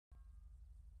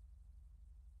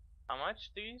How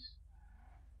much these?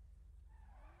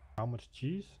 How much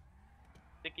cheese?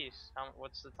 Stickies.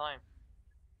 What's the time?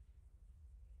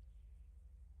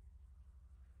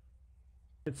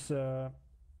 It's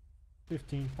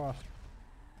 15 past.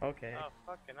 Okay. Oh,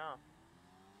 fucking hell.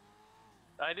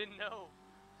 I didn't know.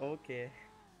 Okay.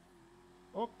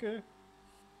 Okay.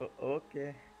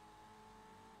 Okay.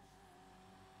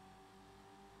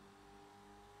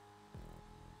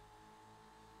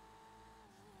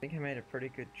 I think I made a pretty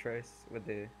good choice with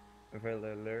the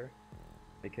lure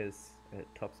because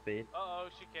top speed. Uh oh,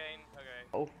 chicane. Okay.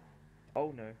 Oh,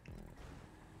 oh no.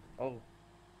 Oh,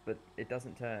 but it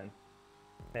doesn't turn.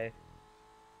 Hey,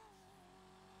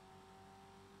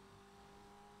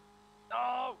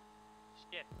 Oh!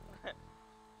 Shit.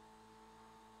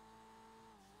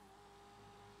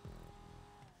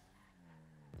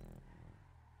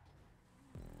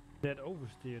 That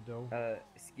oversteer though.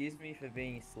 excuse me for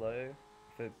being slow.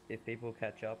 For if people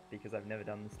catch up because I've never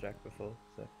done this track before.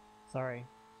 So Sorry.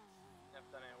 I've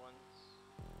done it once.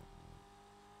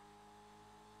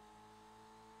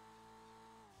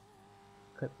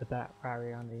 Put the bat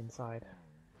barrier on the inside.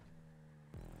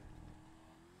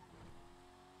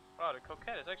 Oh, the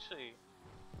coquette is actually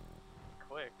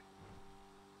quick.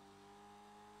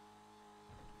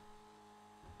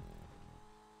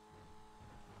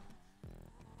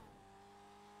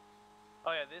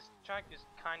 Oh yeah, this track is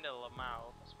kinda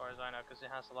Lamau as far as I know, because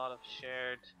it has a lot of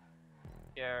shared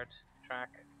track.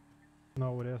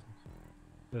 No, it isn't.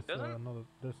 That's Doesn't?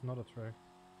 that's not a track.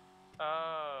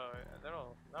 Oh, they're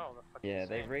all the fucking yeah,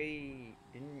 they same.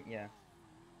 didn't. Yeah,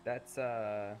 that's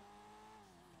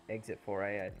exit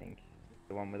 4A, I think,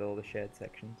 the one with all the shared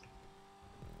sections.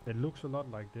 It looks a lot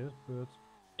like this, but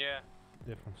Yeah.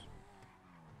 different.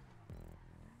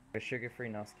 But sugar-free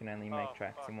NOS can only Oh, make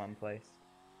tracks fuck. in one place.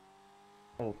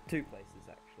 Oh, two places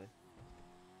actually.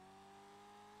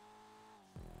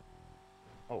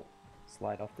 Oh,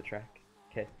 slide off the track.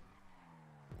 Okay.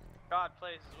 God,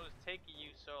 places, what is taking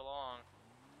you so long?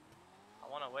 I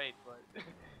want to wait, but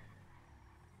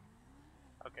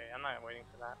okay, I'm not waiting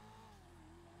for that.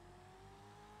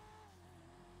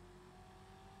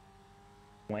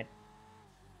 Went.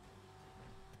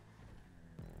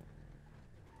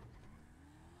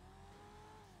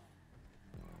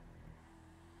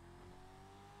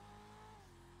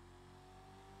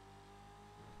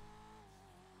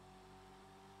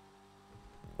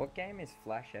 What game is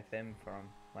Flash FM from?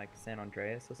 Like San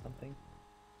Andreas or something?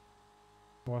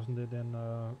 Wasn't it in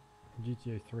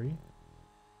GTA 3?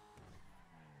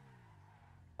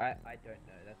 I don't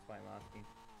know, that's why I'm asking.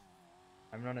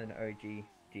 I'm not an OG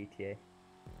GTA.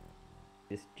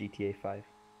 Just GTA 5.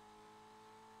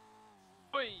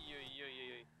 Oi, oi, oi,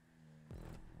 oi, oi.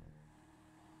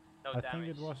 No I damage.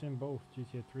 think it was in both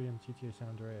GTA 3 and GTA San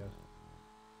Andreas.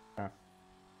 Huh.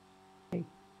 Hey.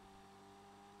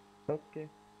 Okay.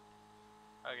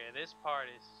 Okay, this part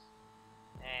is.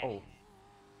 Eh. Oh.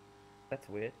 That's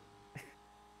weird.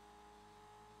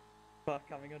 Fuck,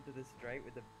 coming onto the straight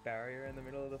with the barrier in the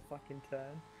middle of the fucking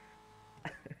turn.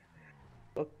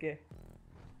 Okay.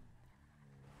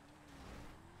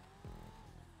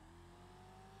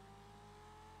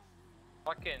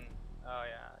 Fucking. Oh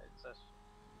yeah, it's just.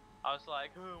 I was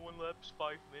like, oh, one lap's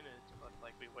 5 minutes, but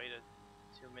like we waited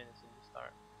 2 minutes in the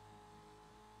start.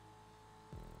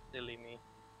 Silly me.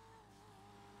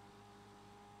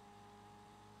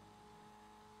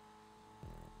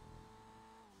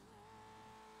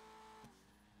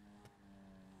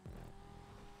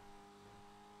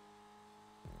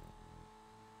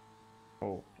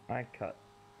 Oh, I cut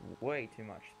way too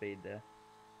much speed there.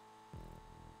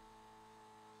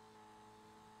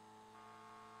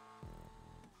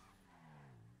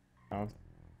 I was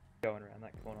going around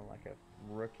that corner like a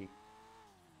rookie.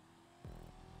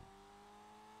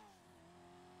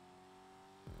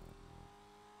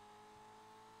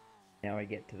 Now I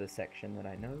get to the section that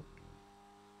I know.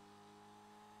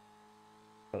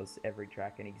 Because every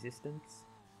track in existence.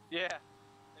 Yeah,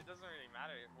 it doesn't really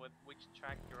matter which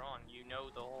track you're on. You know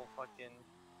the whole fucking.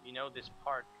 You know this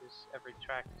part because every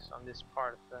track is on this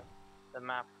part of the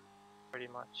map, pretty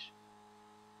much.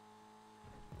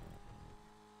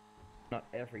 Not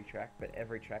every track, but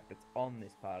every track that's on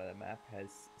this part of the map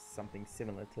has something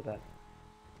similar to that.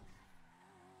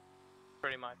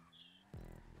 Pretty much.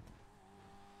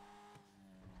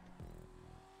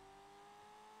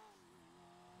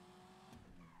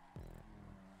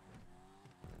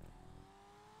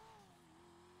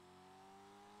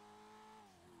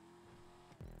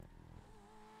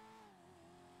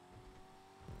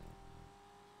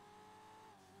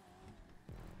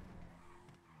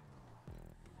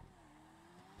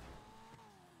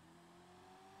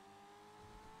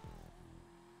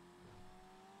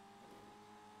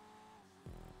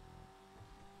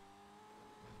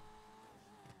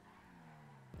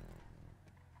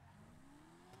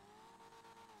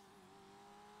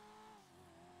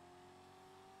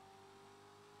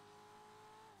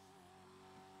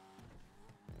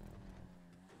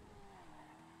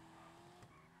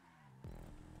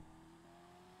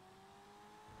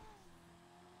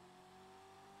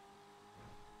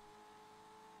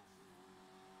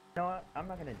 know what? I'm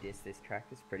not gonna diss this track.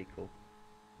 It's pretty cool.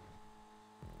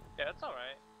 Yeah, it's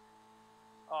alright.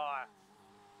 Oh,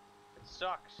 it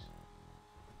sucks.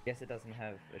 Guess it doesn't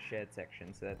have a shared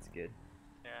section, so that's good.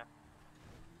 Yeah.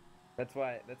 That's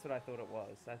what I thought it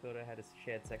was. I thought it had a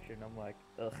shared section. I'm like,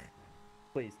 ugh,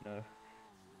 please no.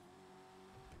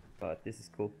 But this is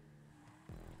cool.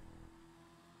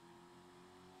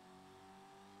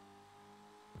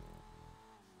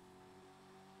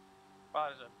 Wow,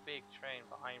 there's a big train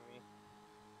behind me.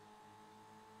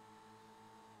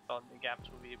 Thought the gaps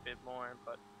would be a bit more,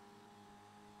 but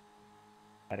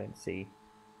I don't see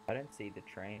the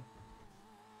train.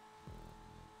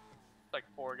 it's like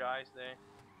 4 guys there.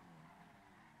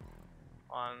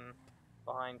 On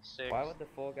behind 6. Why would the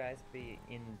 4 guys be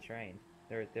in the train?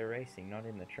 They're racing, not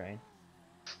in the train.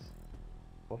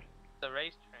 What? The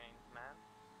race train, man.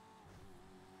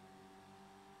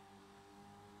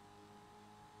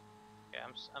 Yeah,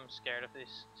 I'm scared of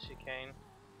this chicane.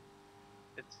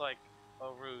 It's like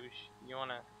Eau Rouge. You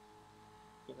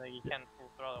you can full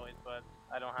throttle it, but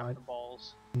I don't have the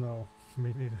balls. No,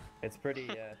 me neither. It's pretty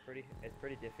it's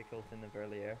pretty difficult in the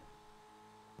Verlier.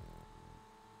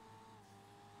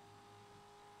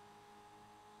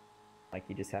 Like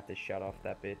you just have to shut off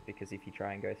that bit, because if you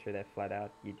try and go through there flat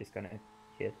out, you're just gonna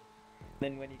hit.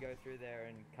 Then when you go through there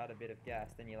and cut a bit of gas,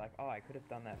 then you're like, oh, I could have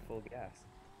done that full gas.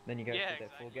 Then you go Yeah, through exactly.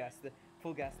 that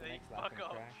full gas the Then you next lap fuck and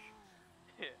off. crash.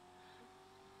 Yeah.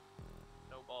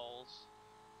 No balls.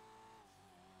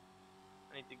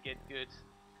 I need to get good.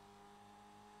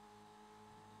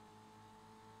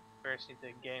 First need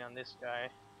to gain on this guy.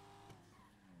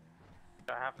 Which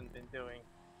I haven't been doing.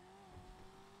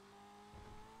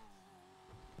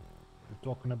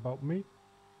 You're talking about me?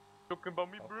 Talking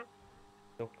about me, bro?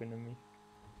 Talking to me.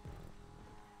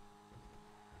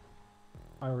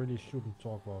 I really shouldn't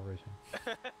talk while racing.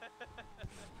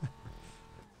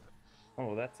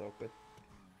 Oh, that's awkward.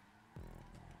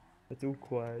 That's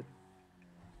awkward.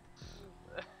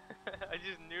 I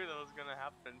just knew that was gonna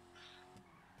happen.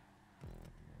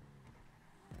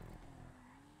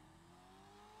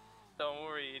 Don't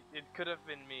worry, it could have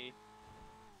been me.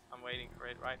 I'm waiting for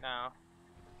it right now.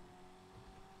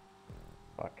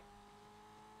 Fuck.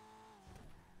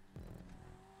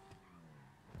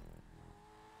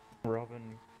 Robin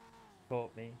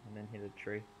caught me and then hit a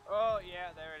tree. Oh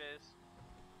yeah, there it is.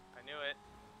 I knew it.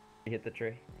 You hit the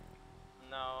tree.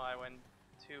 No, I went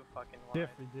too fucking wide.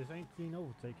 Jeffrey, this ain't clean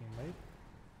overtaking, mate.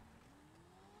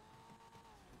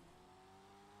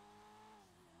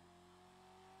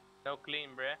 No clean,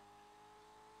 bruh.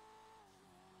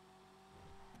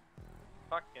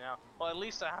 Fucking hell. Well, at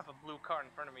least I have a blue car in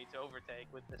front of me to overtake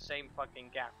with the same fucking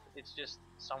gap. It's just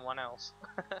someone else.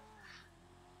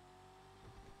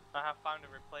 I have found a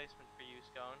replacement for you,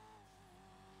 Scone.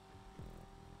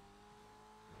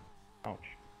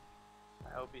 Ouch. I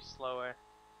hope he's slower.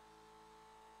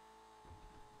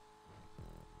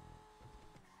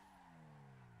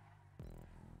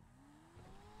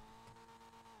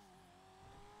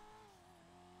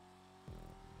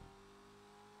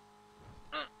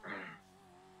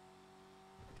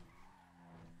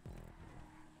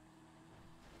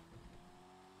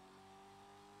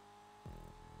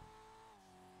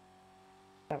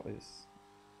 That was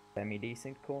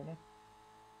semi-decent corner.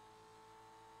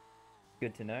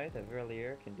 Good to know that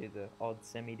Verlier can do the odd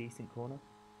semi-decent corner.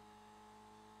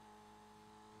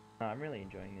 No, I'm really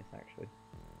enjoying this actually.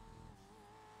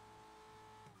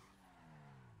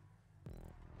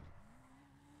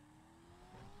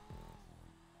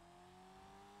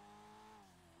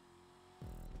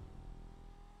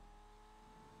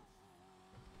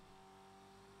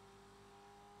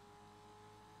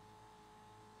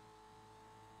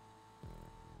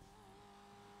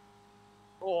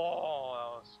 Oh, that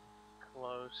was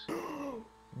close.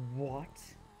 What?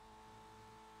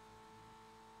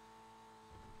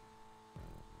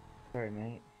 Sorry,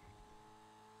 mate.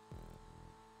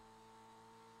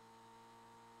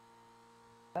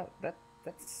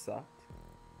 That sucked.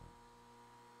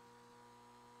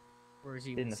 Or is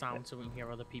he Didn't with sound affect- so we can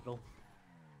hear other people?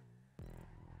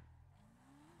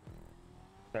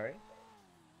 Sorry?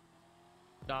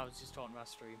 No, I was just talking about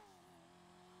stream.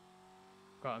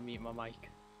 Gotta mute my mic.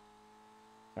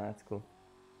 No, that's cool.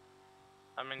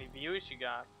 How many viewers you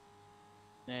got?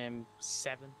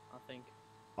 7, I think.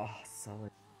 Oh,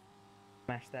 solid.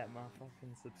 Smash that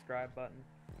motherfucking subscribe button.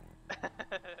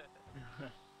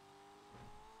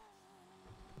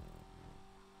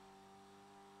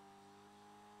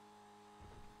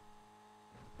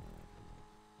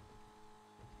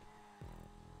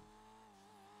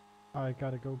 I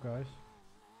gotta go, guys.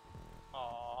 Aww.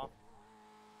 I'll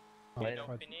You Later. don't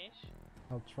try to- finish?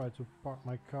 I'll try to park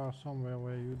my car somewhere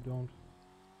where you don't.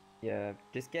 Yeah,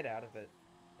 just get out of it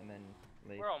and then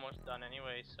leave. We're almost done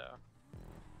anyway, so.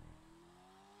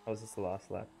 Oh, was this the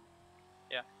last lap?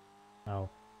 Oh.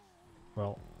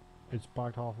 Well, it's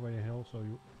parked halfway a hill, so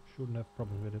you shouldn't have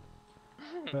problems with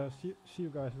it. See you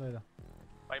guys later.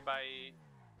 Bye bye.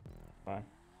 Bye.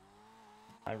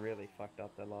 I really fucked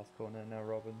up that last corner. Now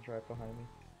Robin's right behind me.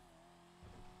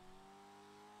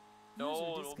 No, User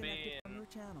it'll be disconnected from in. your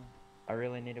channel. I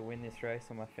really need to win this race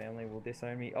or my family will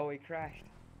disown me. Oh, he crashed.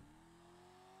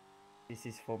 This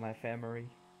is for my family.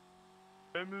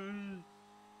 Family. This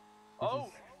Oh!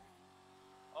 is-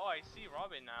 Oh, I see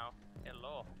Robin now.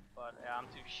 Hello. But yeah, I'm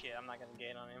too shit. I'm not gonna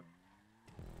gain on him.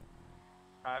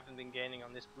 I haven't been gaining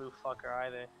on this blue fucker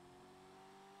either.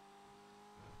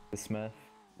 The Smurf.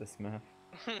 The Smurf.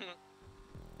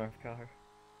 Smurf car.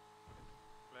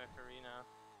 Mercarina.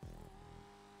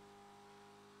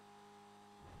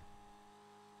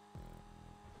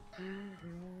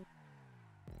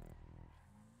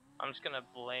 I'm just gonna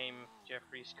blame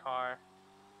Jeffrey's car.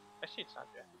 Actually, it's not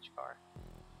Jeffrey's car.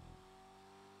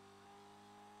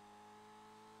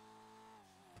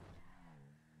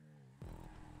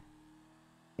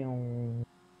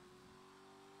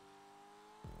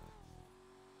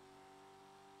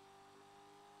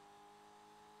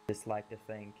 Just like to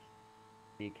thank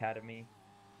the Academy,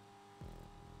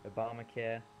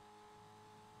 Obamacare,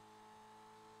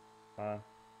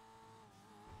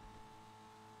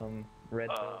 Red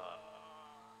Bull,